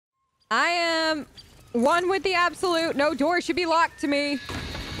I am one with the absolute. No door should be locked to me.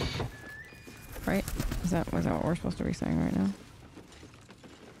 Right? Was that what we're supposed to be saying right now?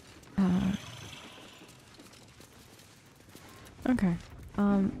 Okay.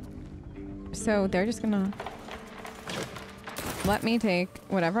 So they're just gonna let me take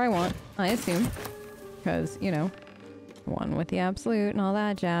whatever I want, I assume. Because, you know, one with the absolute and all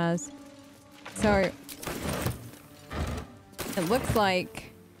that jazz. So it looks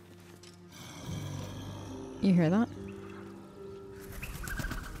like... You hear that?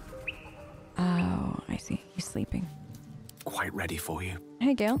 Oh, I see. He's sleeping. Quite ready for you.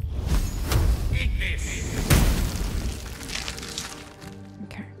 Hey, Gale. Eat this.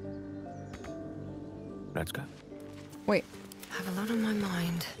 Okay. Let's go. Wait. I have a lot on my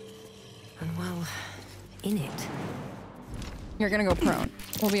mind. And well, in it. You're gonna go prone.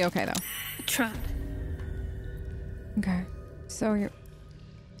 We'll be okay, though. Trap. Okay. So you're...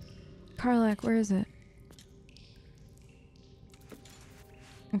 Karlach, where is it?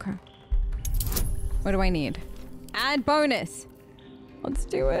 Okay. What do I need? Add bonus. Let's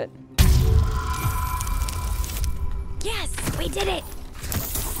do it. Yes, we did it.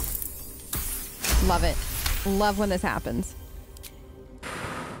 Love it. Love when this happens.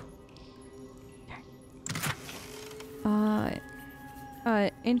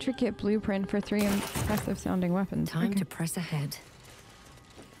 Intricate blueprint for 3 impressive sounding weapons. Time to press ahead.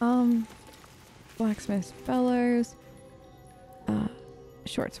 Blacksmith's bellows.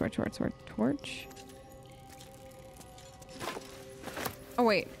 Short sword, torch. Oh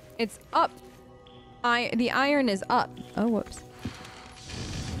wait, it's up. The iron is up. Oh, whoops.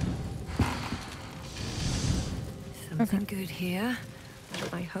 Something good here,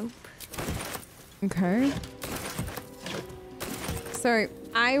 I hope. Okay. So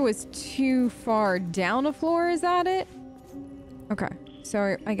I was too far down a floor, is that it? Okay,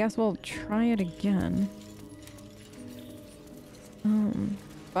 so I guess we'll try it again.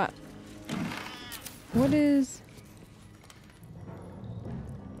 But what is...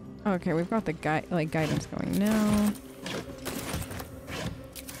 Okay, we've got the guidance going now.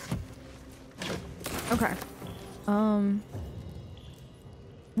 Okay.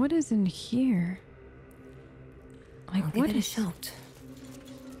 What is in here? Like, I'll give it a shot.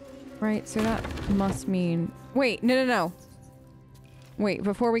 Right, so that must mean... Wait, no. Wait,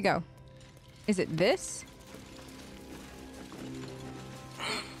 before we go. Is it this?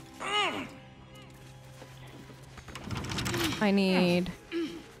 I need...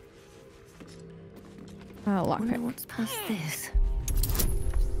 lockpick. What's past this?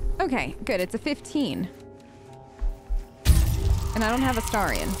 Okay, good. It's a 15. And I don't have a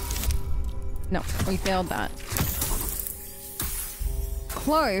Starian. No, we failed that.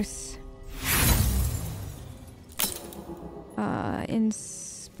 Close.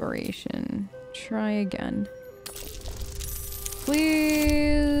 Inspiration. Try again.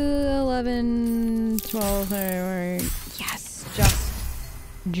 Please. 11, 12, yes,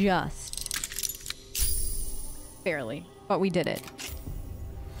 just. Barely, but we did it.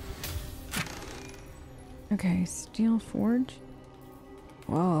 Okay, steel forge.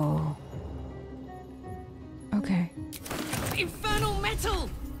 Whoa. Okay. Infernal metal!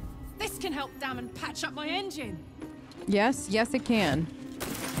 This can help dam and patch up my engine. Yes, it can.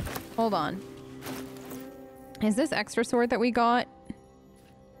 Hold on. Is this extra sword that we got?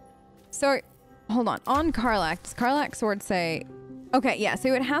 So, hold on. On Karlach, does Karlach's sword say... Okay, yeah,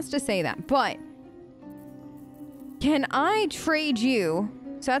 so it has to say that, but... Can I trade you?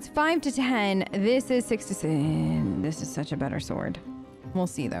 So that's 5 to 10. This is 6 to 10. This is such a better sword. We'll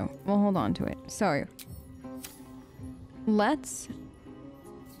see, though. We'll hold on to it. So, let's...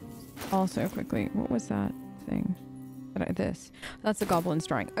 Also, quickly, what was that thing? This. That's the goblin's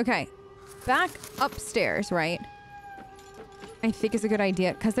drawing. Okay. Back upstairs, right? I think is a good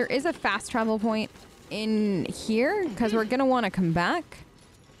idea. Because there is a fast travel point in here. Because we're going to want to come back.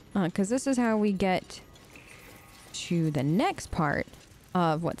 Because this is how we get to the next part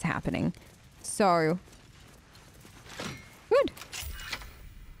of what's happening. So. Good.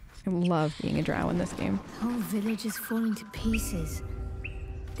 I love being a drow in this game. The whole village is falling to pieces.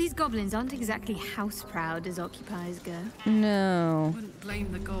 These goblins aren't exactly house-proud as occupiers go. No. Wouldn't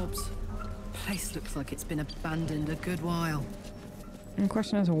blame the gobs. Place looks like it's been abandoned a good while. And the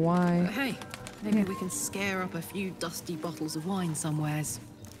question is why. But hey, maybe we can scare up a few dusty bottles of wine somewheres.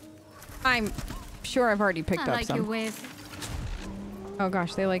 I'm sure I've already picked up like some. your ways. Oh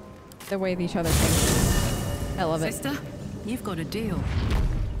gosh, they like the way each other think. I love Sister, you've got a deal.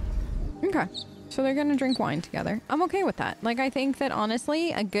 Okay. So they're gonna drink wine together. I'm okay with that. Like, I think that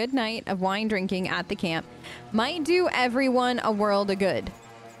honestly, a good night of wine drinking at the camp might do everyone a world of good.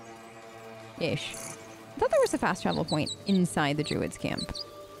 Ish. I thought there was a fast travel point inside the druid's camp.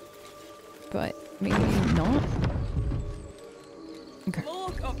 But maybe not. Okay.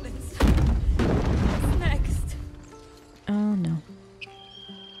 More goblins. What's next? Oh no.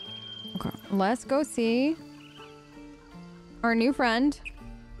 Okay. Let's go see our new friend.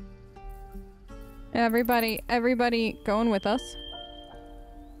 Everybody going with us.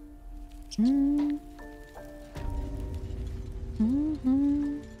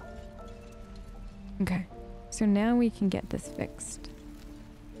 Okay. So now we can get this fixed.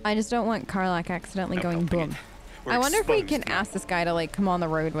 I just don't want Karlak accidentally going boom. I wonder if we can ask this guy to like come on the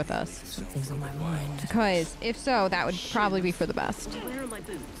road with us. Something's on my mind. Because if so, that would probably be for the best. Where are my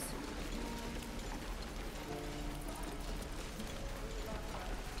boots?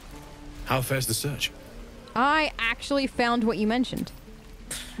 How fares the search? I actually found what you mentioned.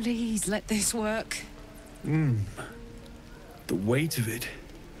 Please let this work. The weight of it.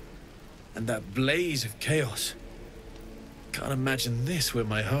 And that blaze of chaos. Can't imagine this where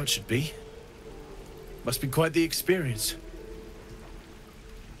my heart should be. Must be quite the experience.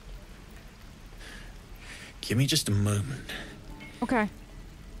 Give me just a moment. Okay.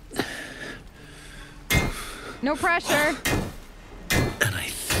 No pressure. And I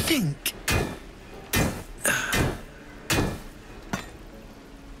think...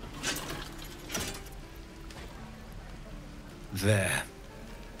 There.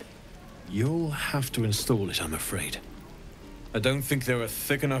 You'll have to install it, I'm afraid. I don't think there are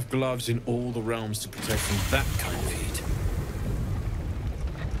thick enough gloves in all the realms to protect from that kind of heat.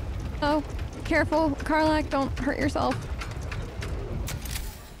 Oh, careful, Karlak, don't hurt yourself.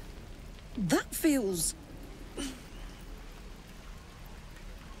 That feels...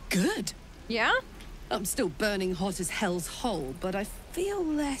 good. Yeah? I'm still burning hot as hell's hole, but I feel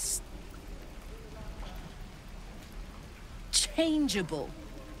less... changeable.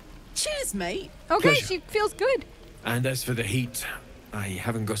 Cheers, mate. Okay, Pleasure. she feels good. And as for the heat, I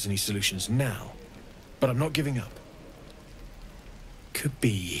haven't got any solutions now, but I'm not giving up. Could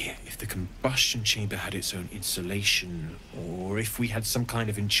be if the combustion chamber had its own insulation, or if we had some kind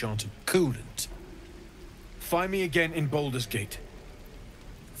of enchanted coolant. Find me again in Baldur's Gate.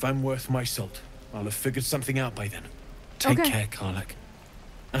 If I'm worth my salt, I'll have figured something out by then. Take Okay. care, Karlak.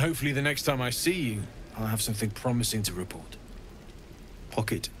 And hopefully the next time I see you, I'll have something promising to report.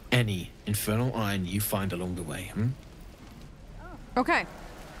 Pocket any infernal iron you find along the way, Okay.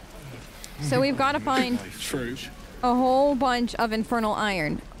 So we've got to find True. a whole bunch of infernal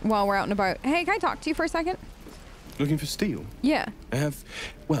iron while we're out and about. Hey, can I talk to you for a second? Looking for steel? Yeah. I have,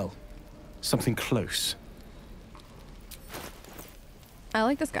 well, something close. I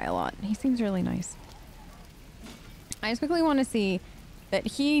like this guy a lot. He seems really nice. I just quickly want to see that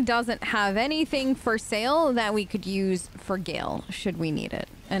he doesn't have anything for sale that we could use for Gale, should we need it.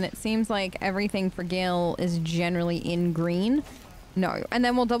 And it seems like everything for Gale is generally in green. No. And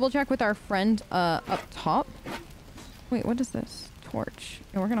then we'll double check with our friend up top. Wait, what is this? Torch.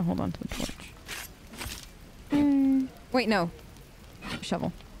 Oh, we're gonna hold on to the torch. Wait, no.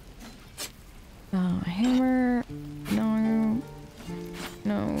 Shovel. Hammer. No.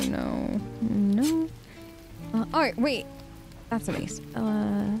 No. Alright, wait. That's a mace.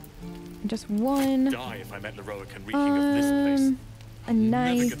 Just one. Die if I met Leroic and reeking of this place. A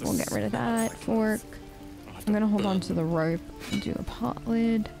knife. We'll get rid of that. Fork. I'm gonna hold on to the rope and do a pot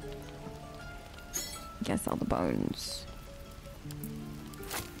lid. Guess all the bones.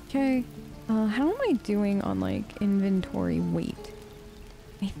 Okay. How am I doing on like inventory weight?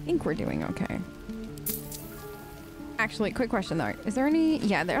 I think we're doing okay. Actually, quick question though. Is there any?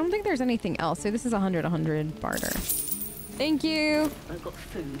 Yeah, I don't think there's anything else. So this is 100 barter. Thank you. I've got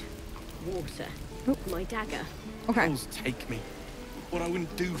food, water, Oh. my dagger. Okay. Tools take me. What I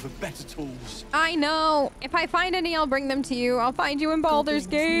wouldn't do for better tools. I know. If I find any, I'll bring them to you. I'll find you in Baldur's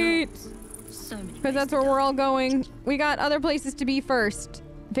Gate. So many. Because that's where we're all going. We got other places to be first.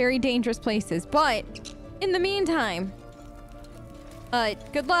 Very dangerous places. But in the meantime,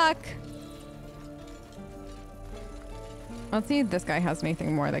 good luck. Let's see if this guy has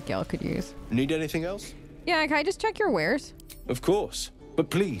anything more that Gale could use. Need anything else? Yeah, can I just check your wares? Of course. But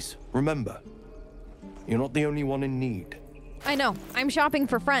please, remember, you're not the only one in need. I know. I'm shopping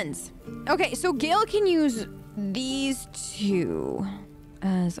for friends. Okay, so Gale can use these two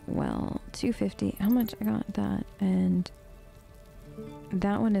as well. 250. How much? I got that. And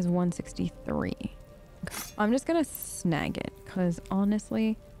that one is 163. Okay. I'm just gonna snag it because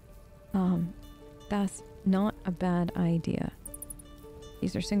honestly, that's not a bad idea.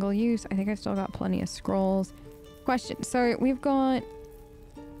 These are single use. I think I've still got plenty of scrolls. Question. So we've got...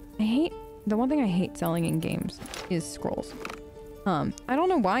 the one thing I hate selling in games is scrolls. I don't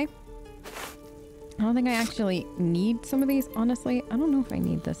know why. I don't think I actually need some of these, honestly. I don't know if I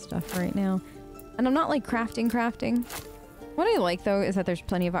need this stuff right now. And I'm not like crafting. What I like though is that there's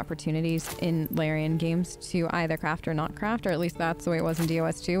plenty of opportunities in Larian games to either craft or not craft, or at least that's the way it was in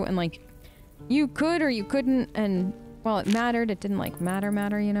DOS 2. And like, you could or you couldn't, and while it mattered, it didn't like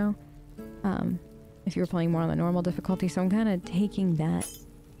matter, you know? If you were playing more on the normal difficulty. So I'm kind of taking that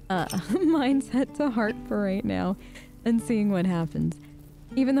mindset to heart for right now and seeing what happens.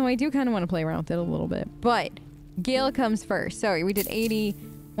 Even though I do kind of want to play around with it a little bit. But Gale comes first. So we did 80,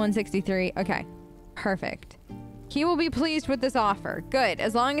 163. Okay, perfect. He will be pleased with this offer. Good.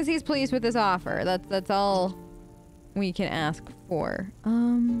 As long as he's pleased with this offer. That's all we can ask for.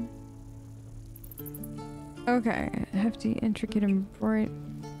 Okay. Hefty, intricate, and bright.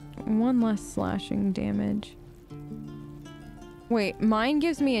 One less slashing damage. Wait, mine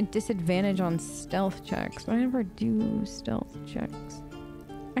gives me a disadvantage on stealth checks, but I never do stealth checks.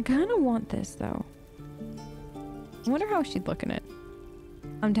 I kind of want this, though. I wonder how she'd look in it.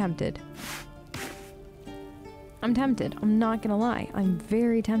 I'm tempted. I'm not gonna lie. I'm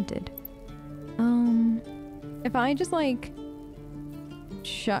very tempted. If I just, like,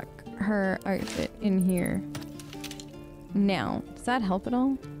 chuck her outfit in here. Now, does that help at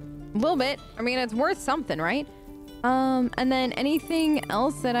all? A little bit. I mean, it's worth something, right? And then anything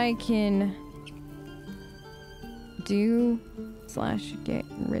else that I can do / get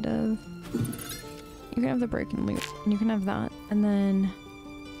rid of. You can have the broken loot. You can have that. And then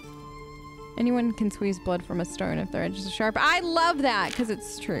anyone can squeeze blood from a stone if their edges are sharp. I love that because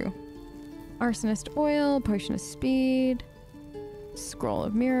it's true. Arsonist oil, potion of speed, scroll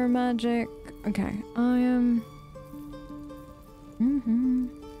of mirror magic. Okay, I am.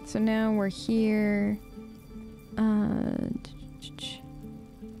 So now we're here.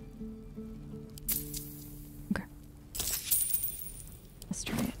 Okay. Let's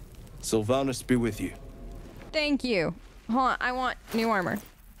try it. Sylvanas be with you. Thank you. Hold on, I want new armor.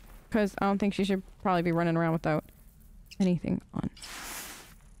 Because I don't think she should probably be running around without anything on.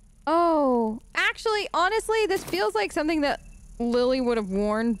 Oh, actually, honestly, this feels like something that Lily would have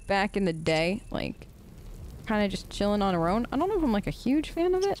worn back in the day. Like, kind of just chilling on her own. I don't know if I'm like a huge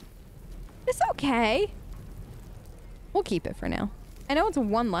fan of it. It's okay. We'll keep it for now. I know it's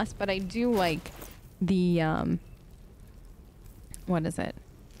one less, but I do like the, what is it?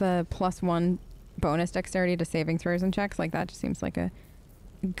 The +1 bonus dexterity to saving throws and checks. Like, that just seems like a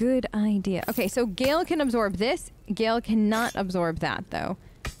good idea. Okay, so Gale can absorb this. Gale cannot absorb that, though.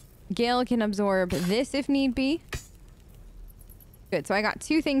 Gale can absorb this if need be. Good, so I got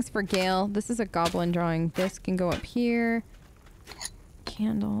 2 things for Gale. This is a goblin drawing. This can go up here.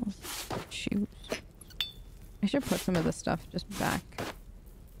 Candles. Shoes. I should put some of this stuff just back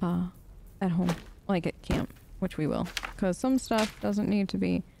at home. Like at camp, which we will. Because some stuff doesn't need to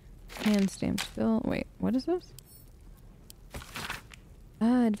be hand-stamped fill. Wait, what is this?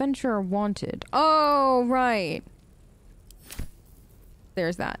 Adventurer wanted. Oh, right.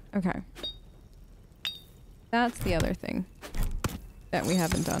 There's that. Okay. That's the other thing that we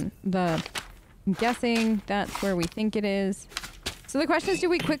haven't done. I'm guessing that's where we think it is. So the question is, do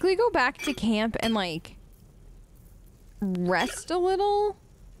we quickly go back to camp and, like, rest a little?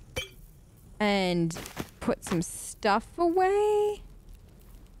 And put some stuff away?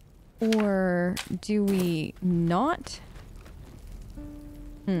 Or do we not?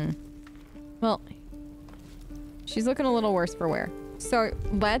 Well, she's looking a little worse for wear. So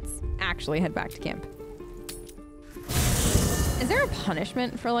let's actually head back to camp. Is there a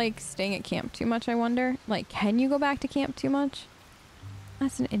punishment for, like, staying at camp too much, I wonder? Like, can you go back to camp too much?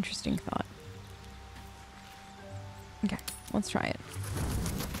 That's an interesting thought. Okay, let's try it.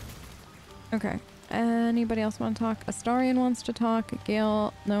 Okay. Anybody else want to talk? Astarion wants to talk.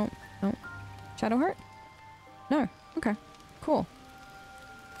 Gale. No. No. Shadowheart? No. Okay. Cool.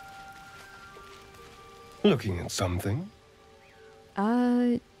 Looking at something?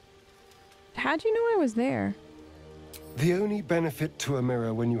 How'd you know I was there? The only benefit to a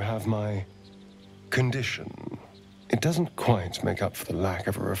mirror when you have my condition, it doesn't quite make up for the lack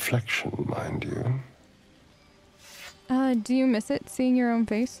of a reflection, mind you. Do you miss it, seeing your own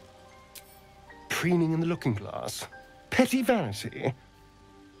face? Preening in the looking glass? Petty vanity?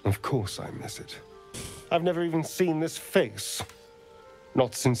 Of course I miss it. I've never even seen this face.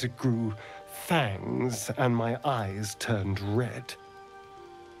 Not since it grew fangs and my eyes turned red.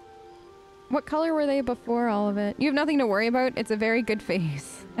 What color were they before all of it? You have nothing to worry about. It's a very good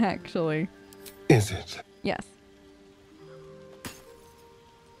face, actually. Is it? Yes.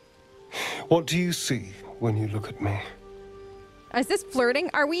 What do you see when you look at me? Is this flirting?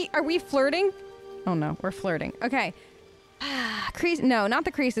 Are we flirting? Oh no, we're flirting. Okay. Crease? No, not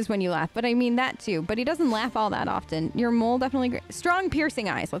the creases when you laugh, but I mean that too. But he doesn't laugh all that often. Your mole definitely strong piercing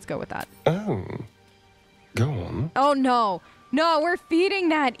eyes. Let's go with that. Oh. Go on. Oh no. No, we're feeding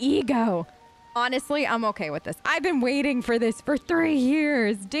that ego. Honestly, I'm okay with this. I've been waiting for this for 3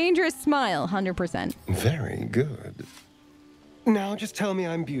 years. Dangerous smile, 100%. Very good. Now just tell me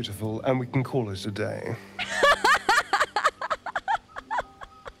I'm beautiful and we can call it a day.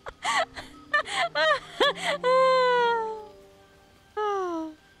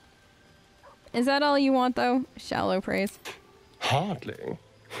 Is that all you want, though? Shallow praise. Hardly.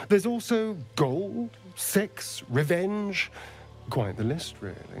 There's also gold, sex, revenge. Quite the list,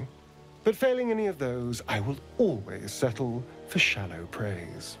 really. But failing any of those, I will always settle for shallow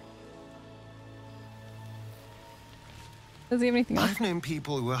praise. Does he have anything else? I've known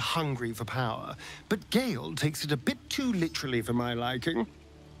people who are hungry for power, but Gale takes it a bit too literally for my liking.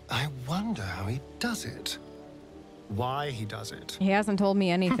 I wonder how he does it. Why he does it. He hasn't told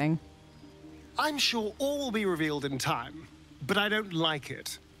me anything. I'm sure all will be revealed in time, but I don't like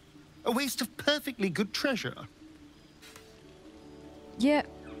it. A waste of perfectly good treasure. Yeah,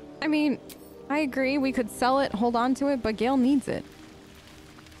 I mean, I agree. We could sell it, hold on to it, but Gale needs it.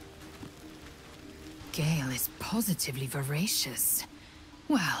 Gale is positively voracious.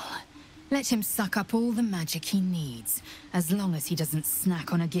 Well, let him suck up all the magic he needs, as long as he doesn't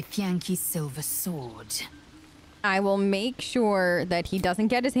snack on a Githyanki silver sword. I will make sure that he doesn't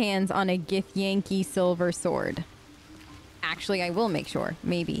get his hands on a Githyanki silver sword. Actually, I will make sure.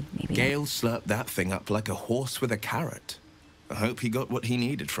 Maybe Gale slurped that thing up like a horse with a carrot. I hope he got what he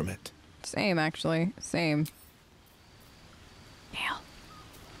needed from it. Same, actually. Same. Gale.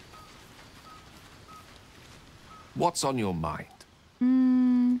 What's on your mind?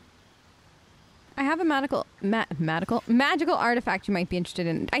 I have a magical artifact you might be interested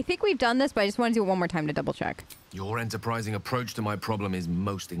in. I think we've done this, but I just want to do it one more time to double check. Your enterprising approach to my problem is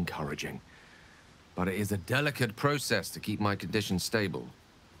most encouraging. But it is a delicate process to keep my condition stable.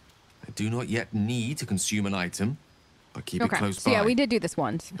 I do not yet need to consume an item, but keep it close by. Yeah, we did do this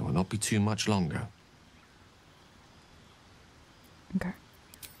once. It will not be too much longer. Okay.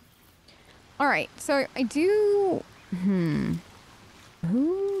 All right, so I do... Who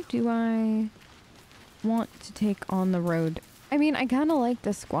do I want to take on the road? I mean, I kind of like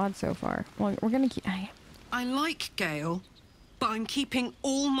this squad so far. Well, we're going to keep... I like Gale, but I'm keeping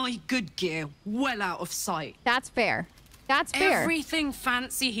all my good gear well out of sight. That's fair. That's fair. Everything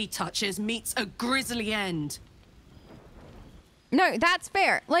fancy he touches meets a grisly end. No, that's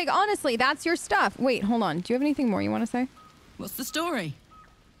fair. Like, honestly, that's your stuff. Wait, hold on. Do you have anything more you want to say? What's the story?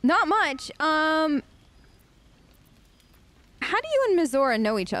 Not much. How do you and Mizora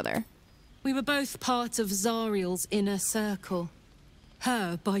know each other? We were both part of Zariel's inner circle.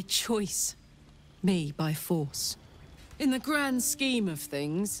 Her by choice, me by force. In the grand scheme of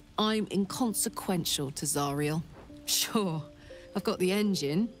things, I'm inconsequential to Zariel. Sure, I've got the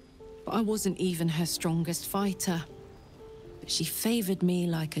engine, but I wasn't even her strongest fighter. But she favored me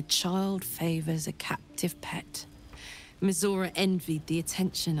like a child favors a captive pet. Mizora envied the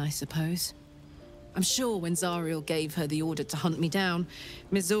attention, I suppose. I'm sure when Zariel gave her the order to hunt me down,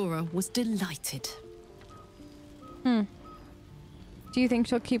 Mizora was delighted. Do you think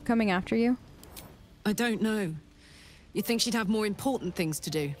she'll keep coming after you? I don't know. You'd think she'd have more important things to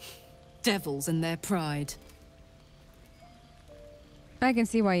do. Devils and their pride. I can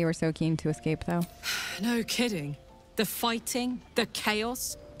see why you were so keen to escape, though. No kidding. The fighting, the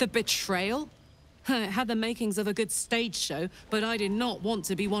chaos, the betrayal. It had the makings of a good stage show, but I did not want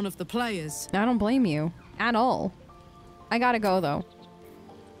to be one of the players. I don't blame you. At all. I gotta go, though.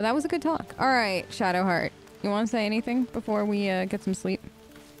 But that was a good talk. All right, Shadowheart. You want to say anything before we get some sleep?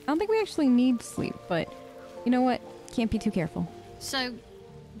 I don't think we actually need sleep, but you know what? Can't be too careful. So,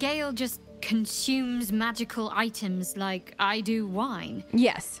 Gale just consumes magical items like I do wine?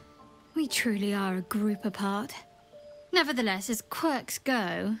 Yes. We truly are a group apart. Nevertheless, as quirks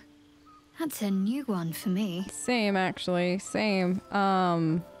go, that's a new one for me. Same, actually. Same.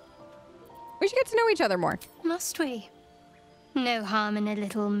 We should get to know each other more. Must we? No harm in a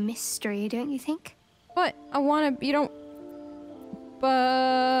little mystery, don't you think? But I want to... You don't...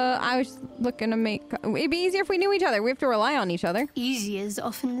 But I was looking to make... It'd be easier if we knew each other. We have to rely on each other. Easier is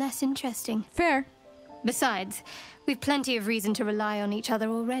often less interesting. Fair. Besides, we've plenty of reason to rely on each other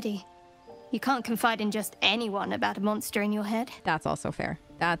already. You can't confide in just anyone about a monster in your head. That's also fair.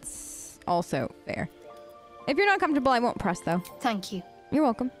 That's also fair. If you're not comfortable, I won't press, though. Thank you. You're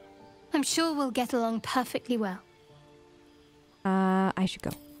welcome. I'm sure we'll get along perfectly well. I should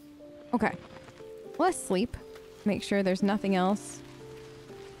go. Okay. Let's sleep. Make sure there's nothing else.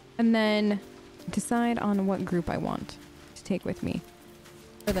 And then decide on what group I want to take with me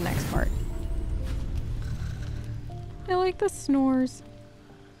for the next part. I like the snores.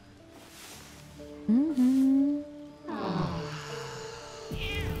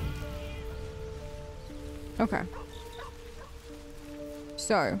 Okay.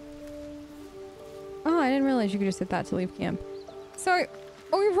 So. Oh, I didn't realize you could just hit that to leave camp. So,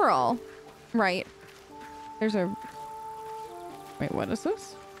 overall, right. There's a... Wait, what is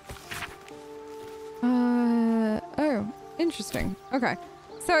this? Oh, interesting. Okay.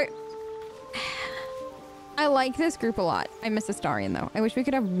 So, I like this group a lot. I miss Astarion, though. I wish we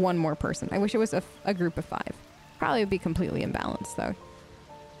could have one more person. I wish it was a group of 5. Probably would be completely imbalanced, though.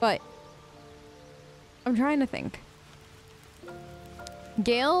 But, I'm trying to think.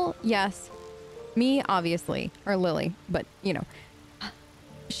 Gale, yes. Me, obviously. Or Lily, but, you know.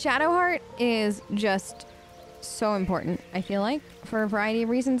 Shadowheart is just so important, I feel like, for a variety of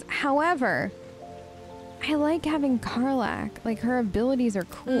reasons. However, I like having Karlach. Like, her abilities are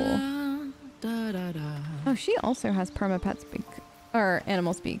cool. Oh, she also has perma-pet speak. Or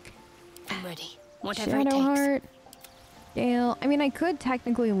animal speak. I'm ready. Whatever it takes. Shadowheart. Gale. I mean, I could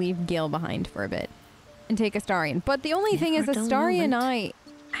technically leave Gale behind for a bit and take Astarion. But the only thing is Astarion and I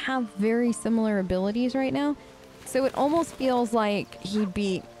have very similar abilities right now. So it almost feels like he'd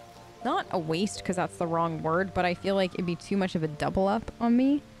be not a waste, because that's the wrong word, but I feel like it'd be too much of a double up on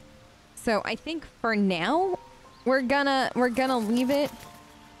me. So I think for now we're gonna leave it,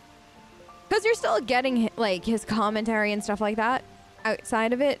 because you're still getting like his commentary and stuff like that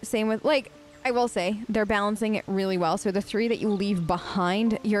outside of it. Same with, like, I will say they're balancing it really well. So the 3 that you leave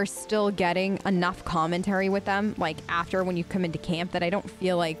behind, you're still getting enough commentary with them, like after when you come into camp, that I don't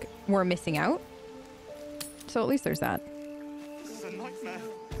feel like we're missing out. So at least there's that. This is a nightmare.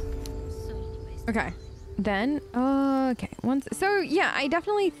 Okay. Then, okay. So yeah, I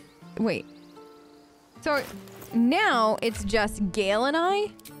definitely, wait. So now it's just Gale and I.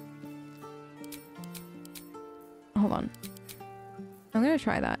 Hold on. I'm gonna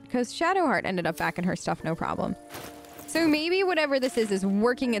try that, because Shadowheart ended up back in her stuff, no problem. So maybe whatever this is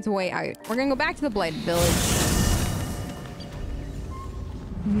working its way out. We're gonna go back to the Blighted Village.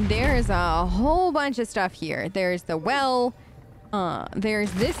 There's a whole bunch of stuff here. There's the well.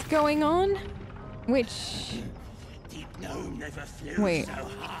 There's this going on, which... Wait.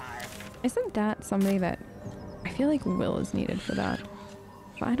 Isn't that somebody that... I feel like Will is needed for that.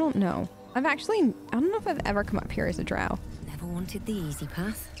 But I don't know. I don't know if I've ever come up here as a drow. Never wanted the easy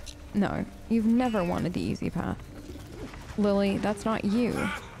path. No, you've never wanted the easy path. Lily, that's not you.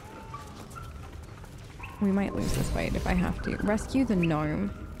 We might lose this fight if I have to. Rescue the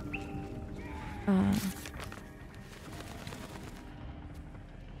gnome.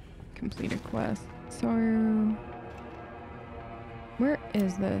 Complete a quest. So... where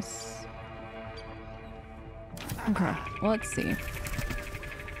is this? Okay, let's see.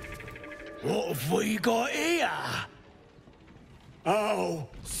 What have we got here? Oh,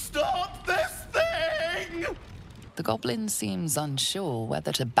 stop this thing! The goblin seems unsure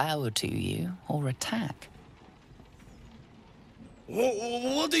whether to bow to you or attack.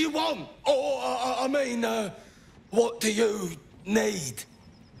 What do you want? Oh, I mean, what do you need?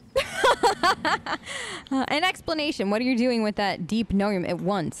 An explanation. What are you doing with that deep gnome at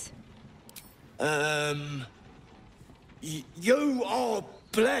once? You are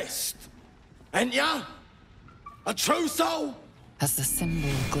blessed, ain't ya? A true soul? As the symbol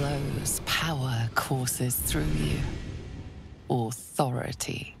glows, power courses through you.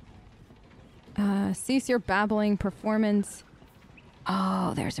 Authority. Cease your babbling. Performance.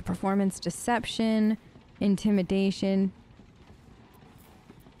 Oh, there's a performance. Deception. Intimidation.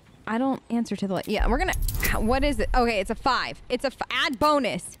 I don't answer to the... Yeah, we're gonna... What is it? Okay, it's a 5. It's a... Add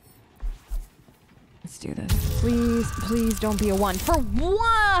bonus. Let's do this. Please, please don't be a 1. For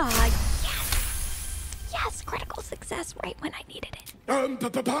 1! Yes, critical success right when I needed it.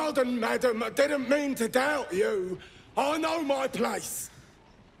 Pardon, madam. I didn't mean to doubt you. I know my place.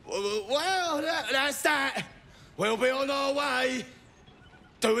 Well, that's that. We'll be on our way.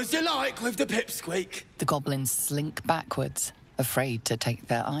 Do as you like with the pipsqueak. The goblins slink backwards, afraid to take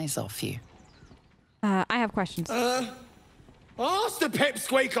their eyes off you. I have questions. Ask the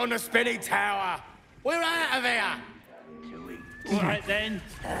pipsqueak on the spinny tower. We're out of here. All right then.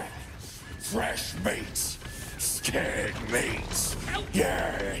 Fresh meats. Scared meats.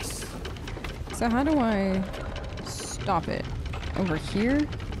 Yes. So how do I stop it? Over here?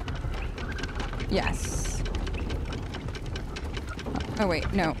 Yes. Oh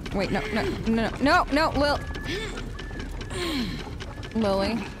wait, no. Wait, no,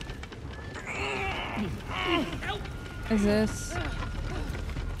 Lily. Is this...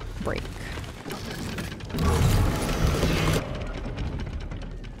 break.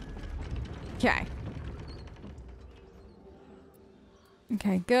 Okay.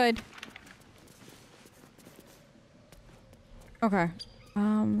 Okay, good. Okay.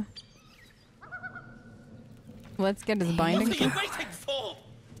 Let's get his binding. What are you waiting for?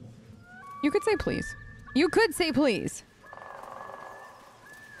 You could say please. You could say please.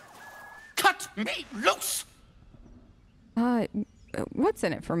 Cut me loose! What's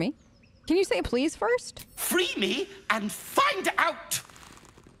in it for me? Can you say please first? Free me and find out!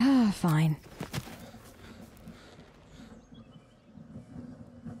 Fine.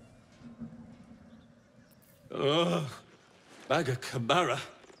 Ugh. Bagakabara.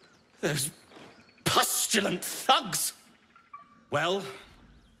 Those pustulant thugs! Well,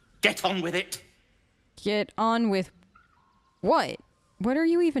 get on with it. Get on with what? What are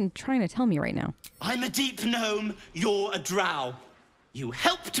you even trying to tell me right now? I'm a deep gnome, you're a drow. You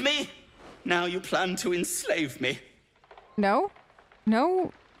helped me, now you plan to enslave me. No.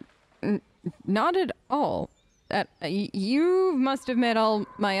 No. Not at all. You must have met all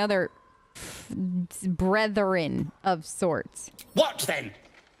my other brethren of sorts. What then?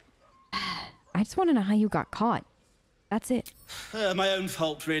 I just want to know how you got caught. That's it. My own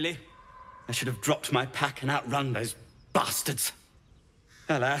fault, really. I should have dropped my pack and outrun those bastards.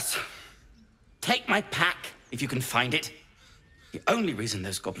 Alas. Take my pack, if you can find it. The only reason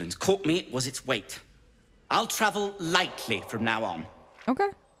those goblins caught me was its weight. I'll travel lightly from now on. Okay.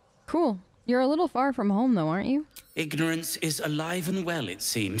 Cool. You're a little far from home, though, aren't you? Ignorance is alive and well, it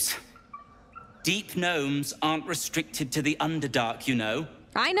seems. Deep gnomes aren't restricted to the Underdark, you know.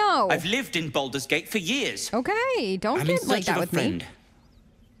 I know. I've lived in Baldur's Gate for years. Okay, don't get like that with me.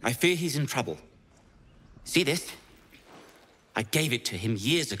 I fear he's in trouble. See this? I gave it to him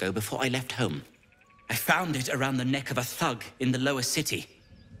years ago before I left home. I found it around the neck of a thug in the lower city.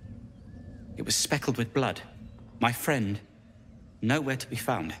 It was speckled with blood. My friend, nowhere to be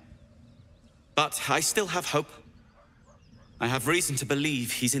found. But I still have hope. I have reason to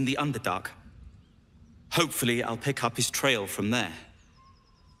believe he's in the Underdark. Hopefully, I'll pick up his trail from there.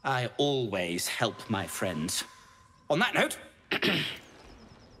 I always help my friends. On that note,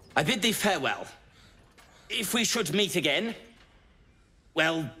 I bid thee farewell. If we should meet again,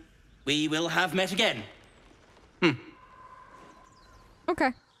 well, we will have met again.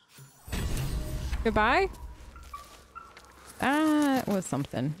 Okay. Goodbye. That was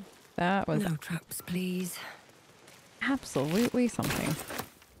something. That was... No traps, please. Absolutely something.